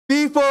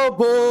FIFA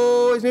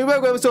boys, man, we're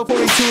back with episode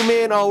 42,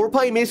 man. We're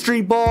playing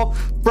mystery ball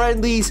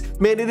friendlies,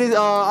 man. It is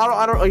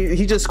I don't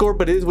he just scored,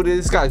 but it is what it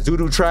is. This guy's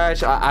doo-doo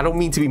trash. I don't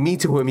mean to be mean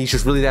to him, he's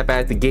just really that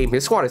bad at the game.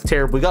 His squad is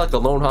terrible. We got like a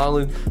lone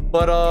Haaland,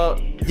 but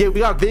yeah, we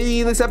got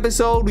Vinny in this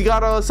episode. We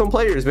got some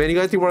players, man. You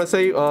guys want to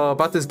say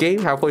about this game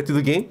halfway through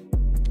the game?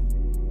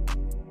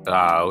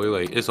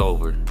 It's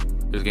over.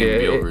 This game will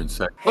be over in a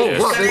second. Oh, yeah,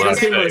 wow, what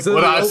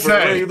I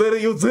said. It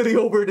was literally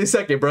over in a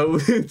second, bro.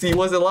 He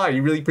wasn't lying. He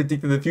really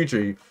predicted the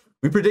future.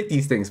 We predict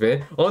these things,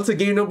 man. On to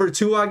game number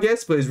 2, I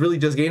guess, but it's really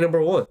just game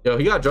number 1. Yo,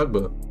 he got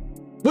Drogba.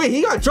 Wait,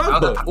 he got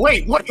Drogba.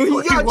 Wait, what? He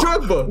got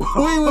Drogba.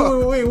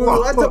 Wait.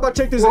 Last time I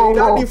checked, there's a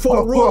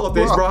 94 rule of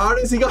this, bro. How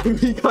does he got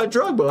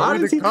Drogba? How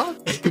does he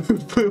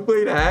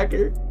play the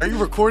hacker? Are you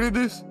recording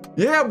this?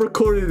 Yeah, I'm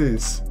recording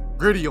this.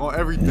 Gritty on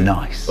everything.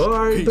 Nice. All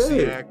right,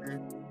 PC hacker.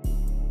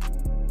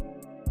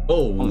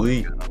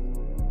 Holy.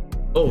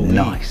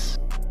 Nice.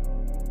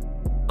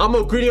 I'm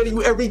gonna gritty on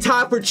you every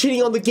time for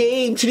cheating on the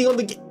game.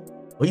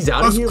 Oh, he's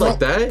out of here like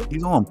that?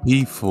 He's on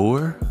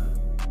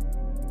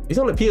P4? He's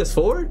on the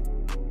PS4?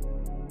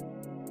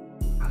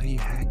 How are you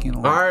hacking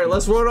on? Alright,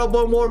 let's run up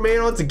one more, man.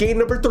 On to game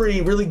number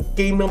 3. Really,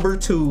 game number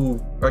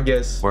 2, I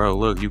guess. Bro,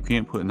 look, you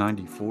can't put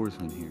 94s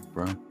in here,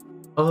 bro.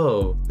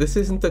 Oh, this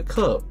isn't the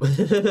cup.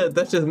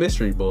 That's just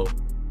mystery ball.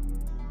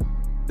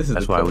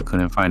 That's why we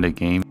couldn't find a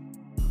game.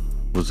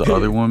 Was the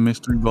other one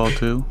mystery ball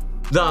too?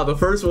 Nah, the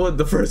first one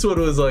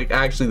was like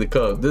actually the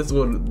cup. This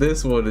one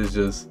is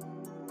just.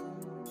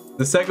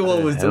 The second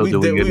one was we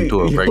get into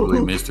a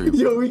regular mystery ball.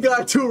 Yo, we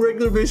got 2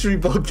 regular mystery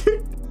ball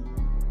games.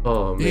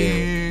 Oh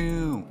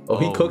man. Oh,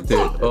 he cooked it.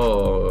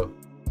 Oh.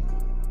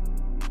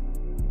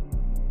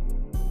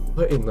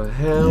 What in the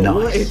hell?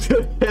 Nice. What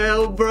in the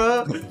hell,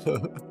 bro?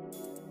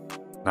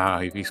 Nah,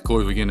 if he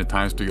scores, we get a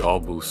 ×3 all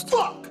boost.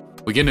 Fuck.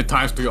 We get a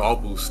 ×3 all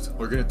boost.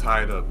 We're gonna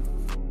tie it up.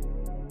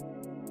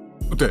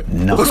 Okay.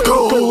 Nice. Let's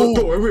go,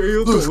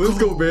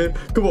 man.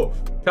 Come on.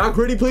 Can I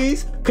gritty,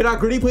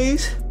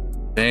 please?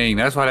 Dang,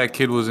 that's why that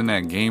kid was in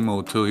that game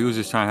mode too. He was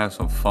just trying to have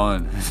some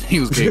fun.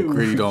 He was getting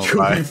gritty on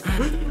by.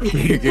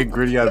 He get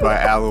gritty out by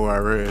aloe, I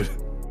read.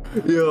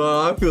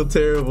 Yo, I feel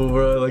terrible,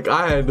 bro. Like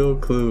I had no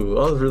clue.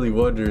 I was really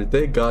wondering.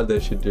 Thank God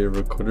that shit didn't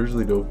record. There's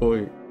really no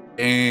point.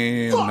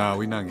 Damn, nah,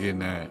 we not getting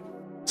that.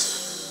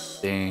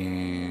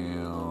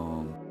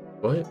 Damn.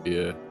 What?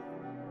 Yeah.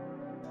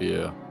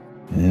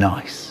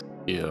 Nice.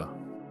 Yeah.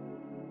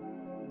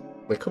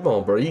 Like, come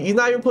on, bro. He's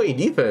not even playing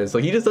defense.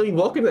 Like, he just don't even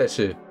walk in that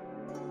shit.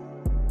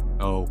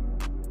 No.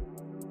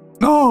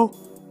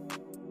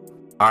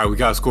 Alright, we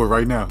gotta score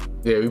right now.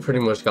 Yeah, we pretty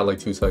much got like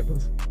 2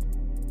 seconds.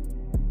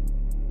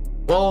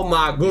 Oh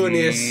my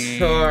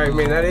goodness. Alright,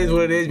 man. That is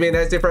what it is, man.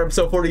 That's it for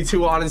episode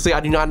 42. Honestly, I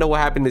do not know what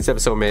happened in this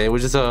episode, man. It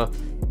was just it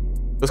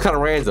was kind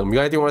of random. You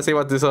got anything you want to say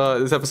about this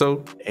this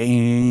episode?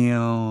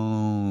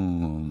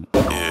 Damn.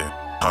 Yeah,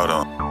 hold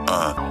on.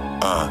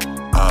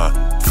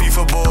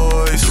 FIFA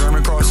boys.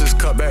 German crosses,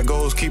 cutback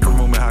goals, keeper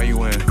movement, how you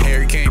win?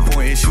 Harry Kane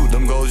point and shoot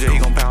them goals, yeah, he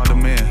gon' pound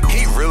them in.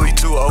 He really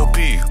too OP.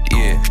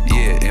 Yeah.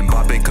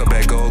 Mbappe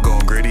cutback goal,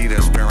 going gritty,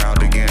 then spin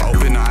around again.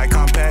 Open the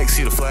icon pack,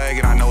 see the flag,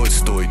 and I know it's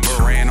story.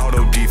 Moran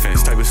auto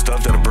defense, type of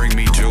stuff that'll bring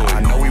me joy.